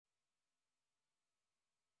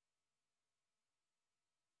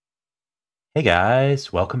Hey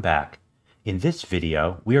guys, welcome back. In this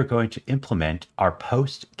video, we are going to implement our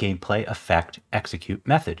PostGameplayEffectExecute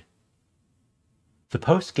method. The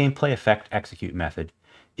PostGameplayEffectExecute method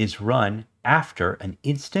is run after an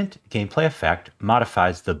instant gameplay effect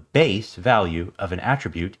modifies the base value of an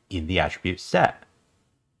attribute in the attribute set.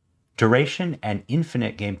 Duration and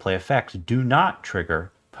infinite gameplay effects do not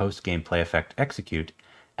trigger PostGameplayEffectExecute,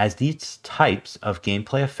 as these types of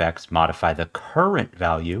gameplay effects modify the current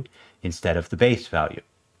value instead of the base value.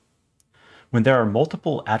 When there are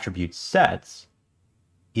multiple attribute sets,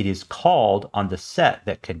 it is called on the set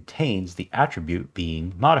that contains the attribute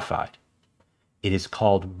being modified. It is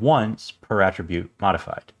called once per attribute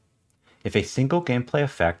modified. If a single gameplay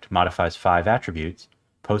effect modifies 5 attributes,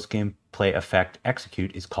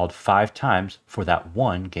 PostGameplayEffectExecute is called 5 times for that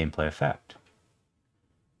one gameplay effect.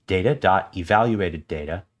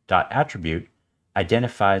 Data.evaluatedData.attribute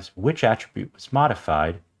identifies which attribute was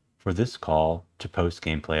modified for this call to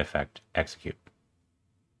PostGameplayEffectExecute.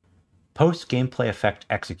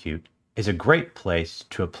 PostGameplayEffectExecute is a great place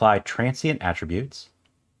to apply transient attributes,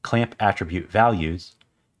 clamp attribute values,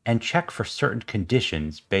 and check for certain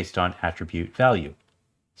conditions based on attribute value,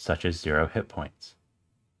 such as 0 hit points.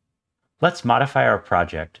 Let's modify our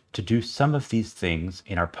project to do some of these things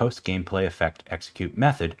in our PostGameplayEffectExecute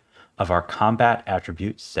method of our combat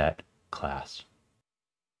attribute set class.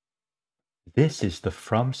 This is the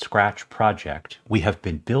from scratch project we have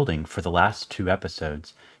been building for the last 2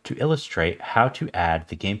 episodes to illustrate how to add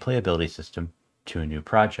the gameplay ability system to a new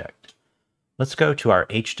project. Let's go to our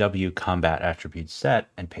HW combat attribute set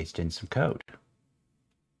and paste in some code.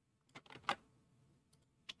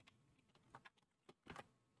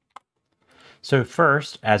 So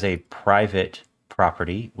first, as a private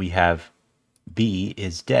property, we have B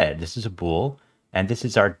is dead. This is a bool, and this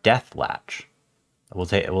is our death latch.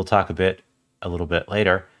 We'll talk a little bit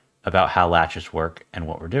later about how latches work and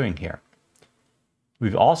what we're doing here.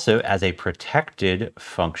 We've also, as a protected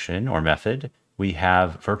function or method, we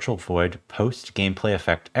have virtual void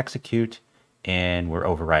PostGameplayEffectExecute, and we're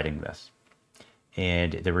overriding this.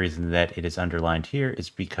 And the reason that it is underlined here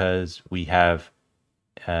is because we have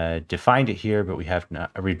defined it here, but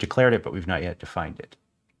we've declared it, but we've not yet defined it.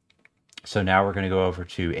 So now we're going to go over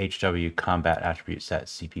to HW combat attribute set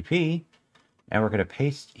CPP, and we're going to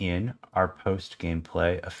paste in our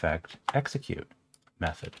PostGameplayEffectExecute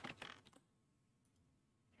method.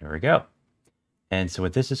 Here we go. And so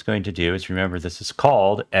what this is going to do is, remember, this is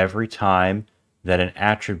called every time that an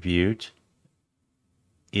attribute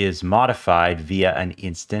is modified via an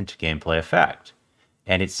instant gameplay effect.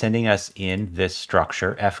 And it's sending us in this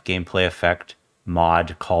structure, fGameplayEffect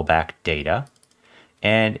mod callback data.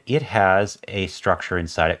 And it has a structure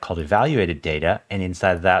inside it called evaluated data, and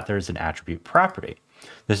inside of that there's an attribute property.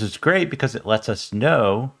 This is great because it lets us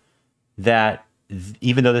know that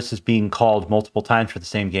even though this is being called multiple times for the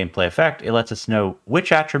same gameplay effect, it lets us know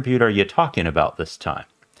which attribute are you talking about this time.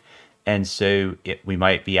 And so we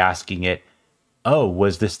might be asking it, oh,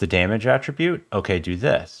 was this the damage attribute? Okay, do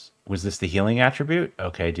this. Was this the healing attribute?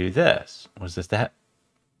 Okay, do this. Was this the...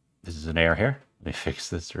 This is an error here. Let me fix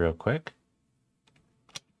this real quick.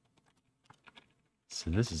 So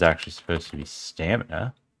this is actually supposed to be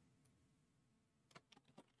stamina.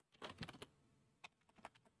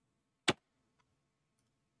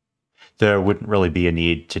 There wouldn't really be a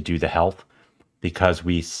need to do the health because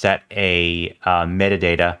we set a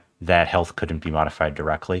metadata that health couldn't be modified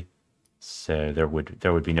directly. So there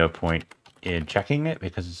would be no point in checking it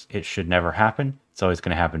because it should never happen. It's always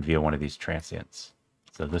going to happen via one of these transients.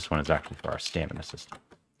 So this one is actually for our stamina system.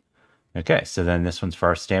 Okay, so then this one's for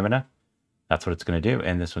our stamina. That's what it's going to do.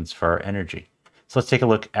 And this one's for our energy. So let's take a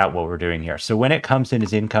look at what we're doing here. So when it comes in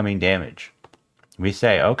as incoming damage, we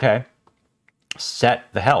say, okay,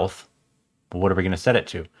 set the health. But what are we going to set it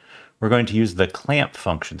to? We're going to use the clamp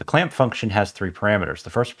function. The clamp function has 3 parameters. The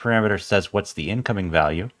first parameter says what's the incoming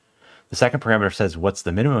value. The second parameter says what's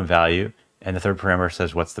the minimum value. And the third parameter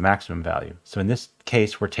says what's the maximum value. So in this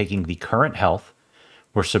case, we're taking the current health,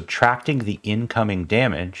 we're subtracting the incoming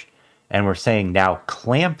damage, and we're saying now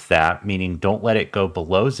clamp that, meaning don't let it go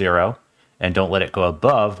below 0 and don't let it go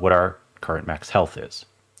above what our current max health is.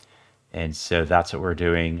 And so that's what we're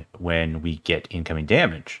doing when we get incoming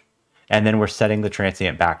damage. And then we're setting the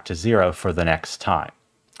transient back to 0 for the next time.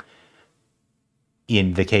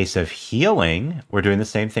 In the case of healing, we're doing the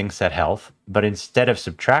same thing, set health, but instead of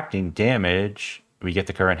subtracting damage, we get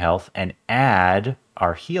the current health and add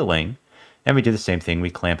our healing, and we do the same thing, we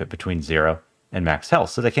clamp it between 0 and max health,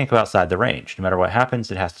 so they can't go outside the range. No matter what happens,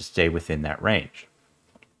 it has to stay within that range.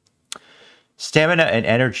 Stamina and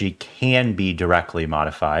energy can be directly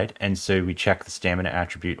modified. And so we check the stamina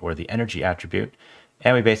attribute or the energy attribute.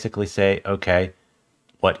 And we basically say, okay,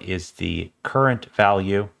 what is the current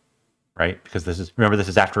value, right? Because this is, remember, this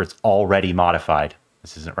is after it's already modified.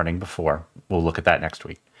 This isn't running before. We'll look at that next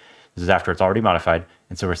week. This is after it's already modified.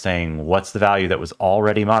 And so we're saying, what's the value that was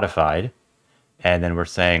already modified? And then we're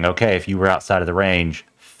saying, okay, if you were outside of the range,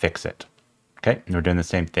 fix it. Okay, and we're doing the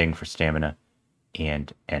same thing for stamina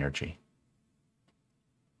and energy.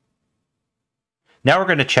 Now we're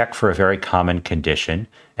going to check for a very common condition,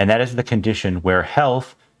 and that is the condition where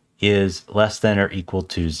health is less than or equal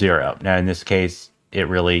to 0. Now in this case, it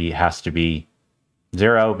really has to be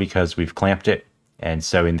 0 because we've clamped it. And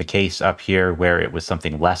so in the case up here where it was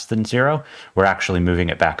something less than 0, we're actually moving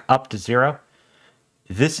it back up to 0.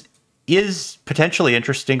 This is potentially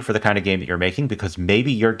interesting for the kind of game that you're making because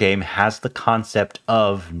maybe your game has the concept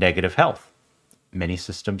of negative health. Many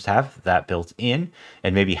systems have that built in,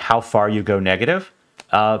 and maybe how far you go negative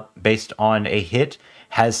based on a hit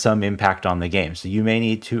has some impact on the game. So you may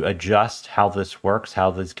need to adjust how this works,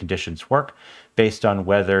 how these conditions work, based on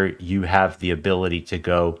whether you have the ability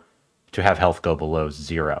to have health go below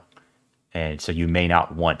 0. And so you may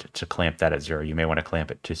not want to clamp that at 0. You may want to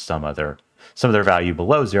clamp it to some other value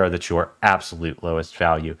below 0 that's your absolute lowest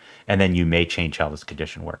value. And then you may change how this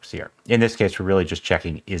condition works here. In this case, we're really just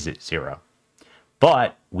checking, is it 0?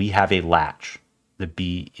 But we have a latch, the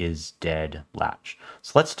B is dead latch.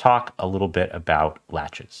 So let's talk a little bit about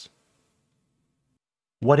latches.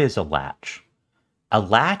 What is a latch? A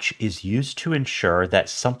latch is used to ensure that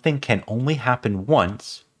something can only happen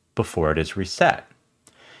once before it is reset.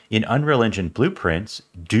 In Unreal Engine blueprints,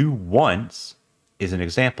 do once is an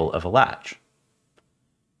example of a latch.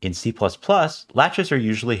 In C++, latches are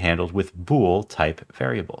usually handled with bool type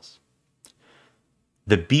variables.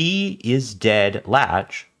 The B is dead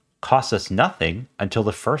latch costs us nothing until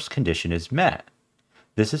the first condition is met.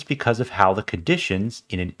 This is because of how the conditions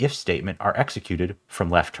in an if statement are executed from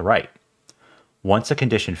left to right. Once a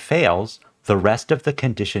condition fails, the rest of the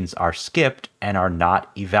conditions are skipped and are not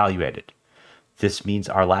evaluated. This means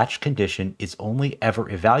our latch condition is only ever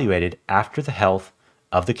evaluated after the health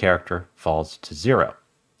of the character falls to 0.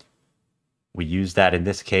 We use that in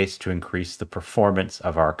this case to increase the performance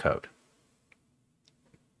of our code.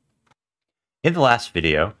 In the last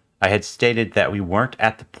video, I had stated that we weren't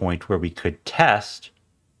at the point where we could test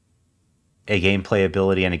a gameplay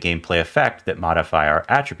ability and a gameplay effect that modify our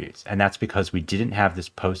attributes. And that's because we didn't have this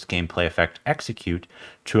PostGameplayEffectExecute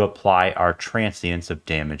to apply our transients of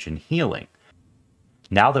damage and healing.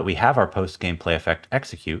 Now that we have our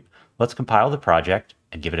PostGameplayEffectExecute, let's compile the project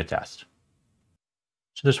and give it a test.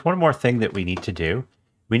 So there's one more thing that we need to do.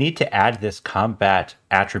 We need to add this combat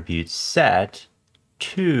attribute set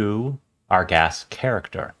to our gas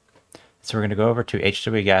character. So we're going to go over to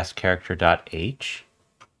hwgasCharacter.h,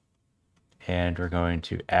 and we're going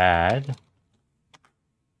to add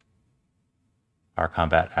our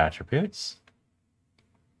combat attributes.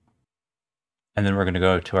 And then we're going to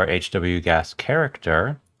go to our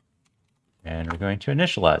hwgasCharacter, and we're going to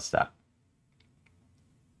initialize that.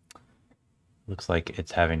 Looks like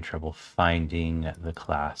it's having trouble finding the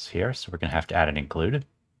class here, so we're going to have to add an include.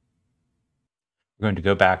 We're going to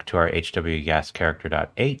go back to our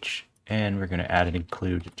hwgasCharacter.h, and we're going to add an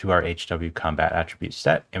include to our hwCombat attribute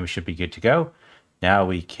set, and we should be good to go. Now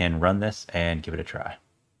we can run this and give it a try.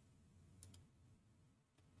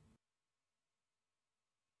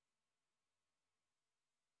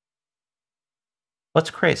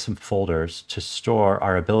 Let's create some folders to store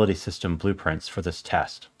our ability system blueprints for this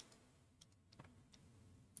test.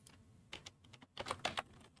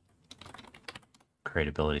 Create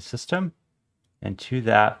ability system. And to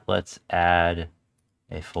that, let's add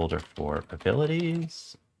a folder for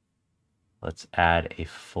abilities. Let's add a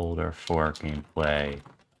folder for gameplay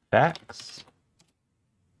effects.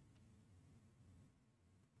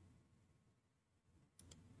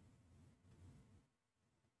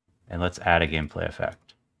 And let's add a gameplay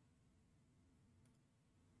effect.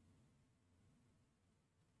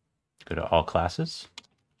 Go to all classes,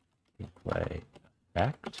 gameplay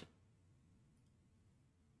effect.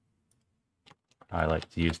 I like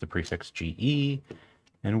to use the prefix GE,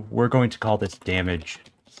 and we're going to call this damage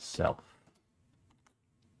self.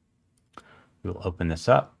 We'll open this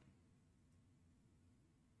up,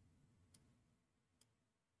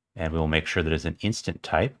 and we will make sure that it's an instant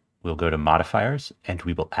type. We'll go to modifiers, and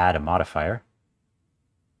we will add a modifier.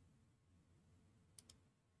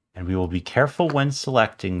 And we will be careful when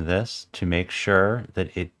selecting this to make sure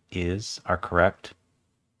that it is our correct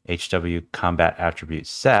HW combat attribute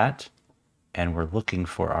set. And we're looking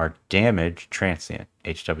for our damage transient.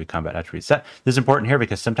 HW combat attribute set. This is important here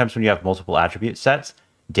because sometimes when you have multiple attribute sets,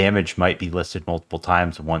 damage might be listed multiple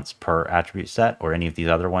times, once per attribute set, or any of these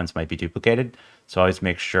other ones might be duplicated. So always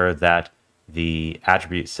make sure that the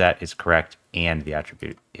attribute set is correct and the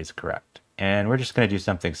attribute is correct. And we're just going to do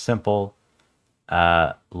something simple,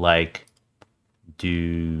 like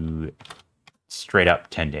do straight up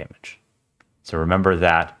 10 damage. So remember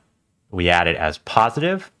that we add it as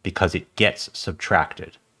positive because it gets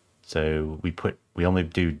subtracted. So we only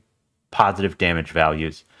do positive damage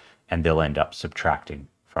values and they'll end up subtracting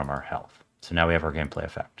from our health. So now we have our gameplay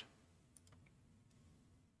effect.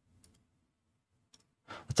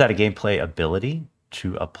 Let's add a gameplay ability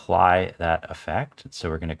to apply that effect. So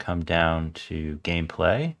we're going to come down to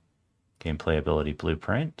gameplay ability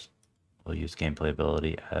blueprint. We'll use gameplay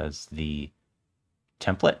ability as the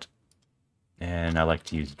template. And I like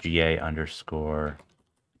to use GA underscore,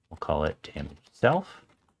 we'll call it damage self.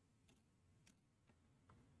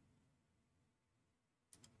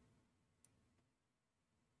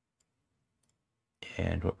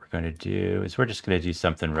 And what we're going to do is we're just going to do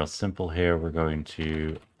something real simple here. We're going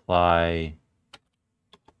to apply,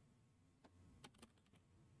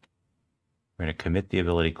 we're going to commit the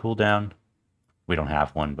ability cooldown. We don't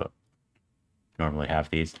have one, but normally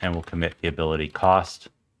have these. And we'll commit the ability cost.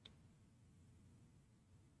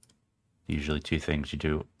 Usually two things you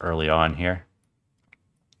do early on here.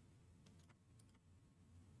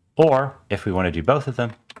 Or if we want to do both of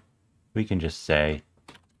them, we can just say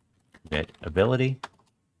commit ability.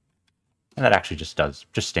 And that actually just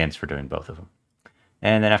stands for doing both of them.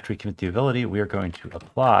 And then after we commit the ability, we are going to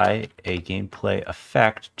apply a gameplay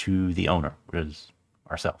effect to the owner, which is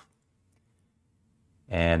ourselves.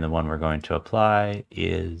 And the one we're going to apply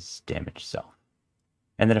is damage self.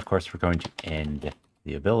 And then of course we're going to end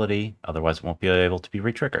the ability, otherwise it won't be able to be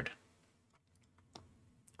re-triggered.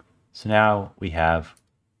 So now we have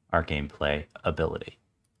our gameplay ability.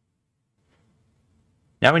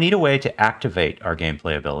 Now we need a way to activate our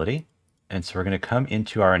gameplay ability. And so we're going to come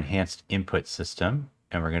into our enhanced input system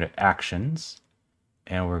and we're going to actions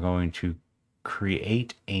and we're going to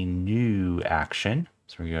create a new action.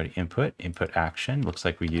 So we're going to go to input action. Looks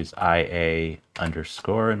like we use IA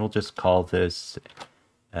underscore and we'll just call this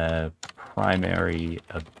primary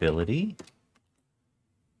ability.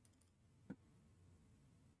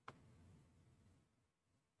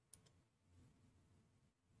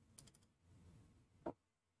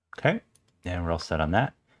 Okay, and we're all set on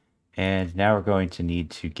that. And now we're going to need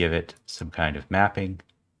to give it some kind of mapping.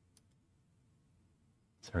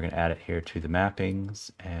 So we're going to add it here to the mappings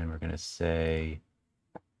and we're going to say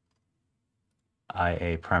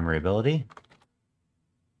IA primary ability.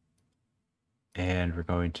 And we're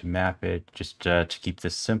going to map it, just to keep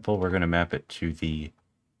this simple, we're going to map it to the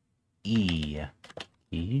E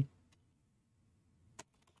key.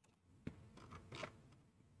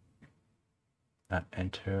 Not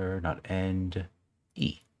enter, not end,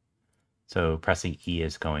 E. So pressing E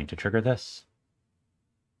is going to trigger this.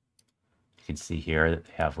 You can see here that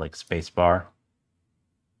they have like spacebar.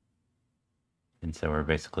 And so we're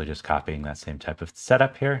basically just copying that same type of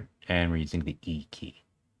setup here, and we're using the E key.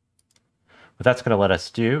 What that's going to let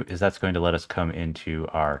us do is that's going to let us come into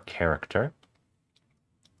our character.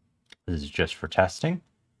 This is just for testing.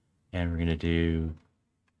 And we're going to do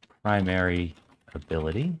primary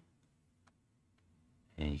ability.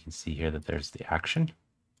 And you can see here that there's the action.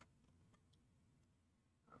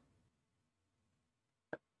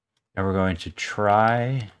 And we're going to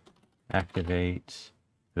try activate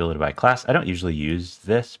ability by class. I don't usually use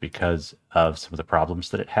this because of some of the problems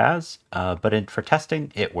that it has, but for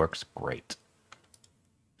testing, it works great.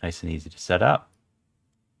 Nice and easy to set up.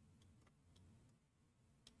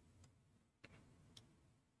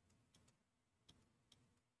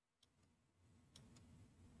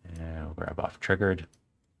 And we'll grab off triggered.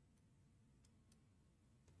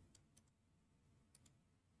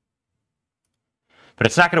 But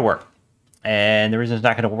it's not going to work. And the reason it's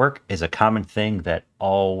not going to work is a common thing that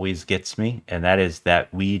always gets me, and that is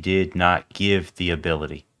that we did not give the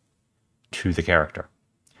ability to the character.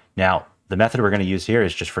 Now, the method we're going to use here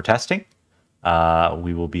is just for testing.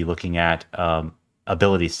 We will be looking at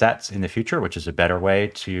ability sets in the future, which is a better way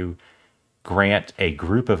to grant a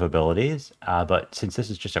group of abilities. But since this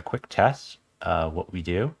is just a quick test, what we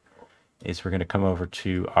do is we're going to come over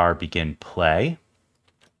to our begin play.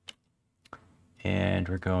 And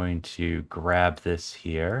we're going to grab this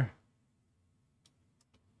here.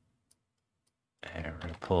 And we're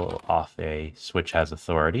going to pull off a switch has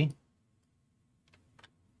authority.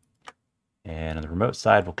 And on the remote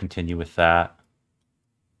side, we'll continue with that.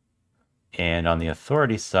 And on the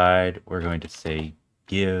authority side, we're going to say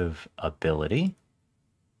give ability.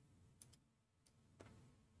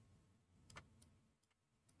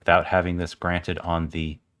 without having this granted on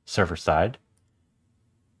the server side,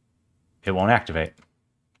 it won't activate.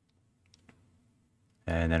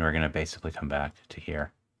 And then we're going to basically come back to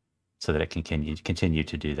here so that it can continue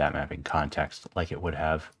to do that mapping context like it would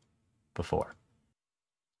have before.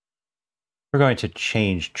 We're going to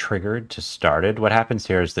change triggered to started. What happens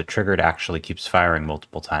here is that triggered actually keeps firing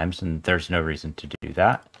multiple times, and there's no reason to do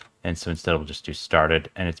that. And so instead we'll just do started,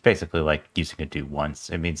 and it's basically like using a do once.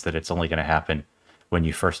 It means that it's only going to happen when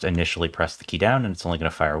you first initially press the key down, and it's only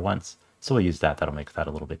going to fire once. So we'll use that. That'll make that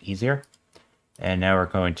a little bit easier. And now we're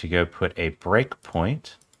going to go put a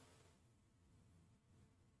breakpoint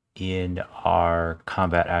in our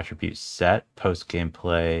combat attribute set,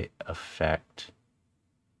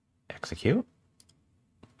 PostGameplayEffectExecute.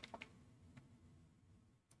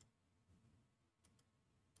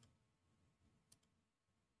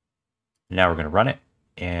 Now we're going to run it,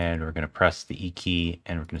 and we're going to press the E key,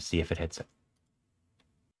 and we're going to see if it hits it.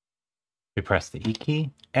 We press the E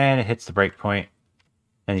key, and it hits the breakpoint,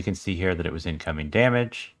 and you can see here that it was incoming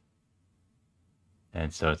damage,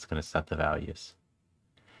 and so it's going to set the values.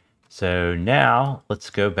 So now let's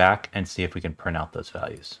go back and see if we can print out those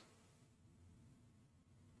values.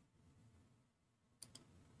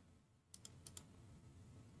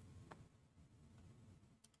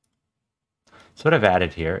 So what I've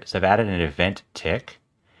added here is I've added an event tick,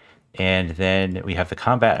 and then we have the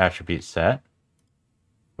combat attribute set.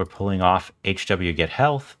 We're pulling off HW get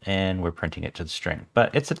health, and we're printing it to the string.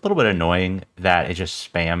 But it's a little bit annoying that it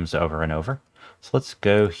just spams over and over. So let's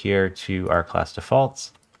go here to our class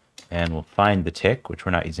defaults, and we'll find the tick, which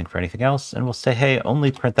we're not using for anything else, and we'll say, hey,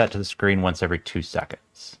 only print that to the screen once every 2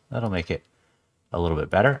 seconds. That'll make it a little bit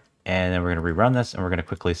better. And then we're going to rerun this, and we're going to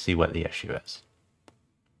quickly see what the issue is.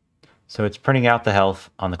 So it's printing out the health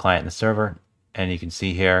on the client and the server, and you can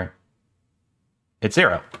see here, it's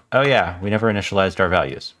 0. Oh yeah, we never initialized our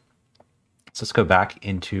values. So let's go back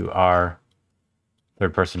into our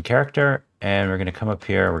third-person character, and we're going to come up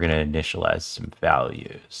here, we're going to initialize some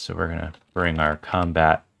values. So we're going to bring our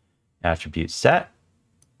combat attribute set,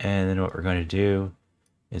 and then what we're going to do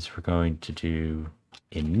is we're going to do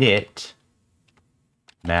init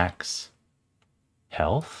max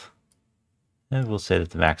health. And we'll say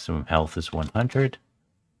that the maximum health is 100.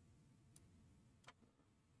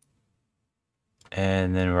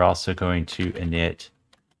 And then we're also going to init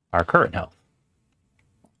our current health.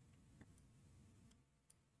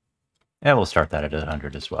 And we'll start that at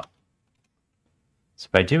 100 as well. So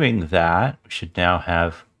by doing that, we should now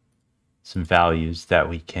have some values that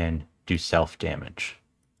we can do self-damage.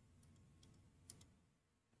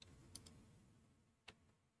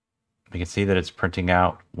 We can see that it's printing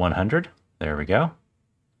out 100. There we go.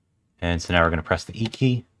 And so now we're going to press the E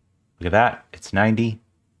key. Look at that. It's 90.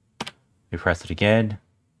 We press it again.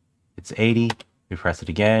 It's 80. We press it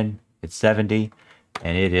again. It's 70.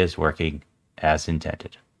 And it is working as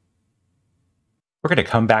intended. We're going to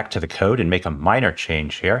come back to the code and make a minor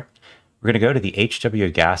change here. We're going to go to the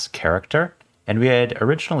HW gas character. And we had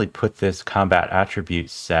originally put this combat attribute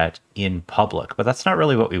set in public, but that's not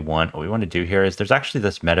really what we want. What we want to do here is there's actually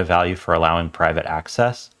this meta value for allowing private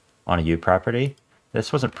access on a U property.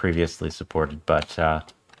 This wasn't previously supported, but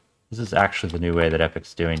this is actually the new way that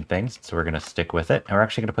Epic's doing things. So we're going to stick with it, and we're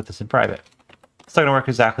actually going to put this in private. It's not going to work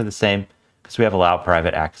exactly the same because we have allow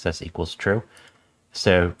private access equals true.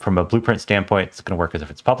 So from a blueprint standpoint, it's going to work as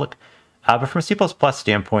if it's public. But from a C++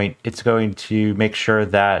 standpoint, it's going to make sure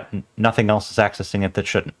that nothing else is accessing it that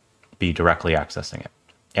shouldn't be directly accessing it,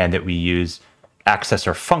 and that we use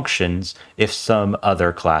accessor functions if some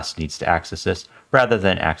other class needs to access this, rather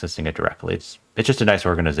than accessing it directly. It's just a nice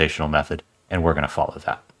organizational method, and we're going to follow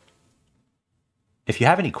that. If you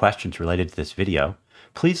have any questions related to this video,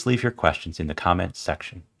 please leave your questions in the comments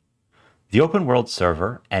section. The Open World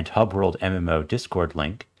Server and Hub World MMO Discord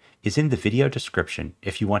link is in the video description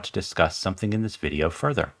if you want to discuss something in this video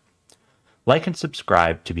further. Like and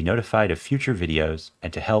subscribe to be notified of future videos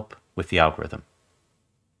and to help with the algorithm.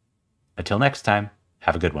 Until next time,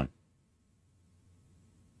 have a good one.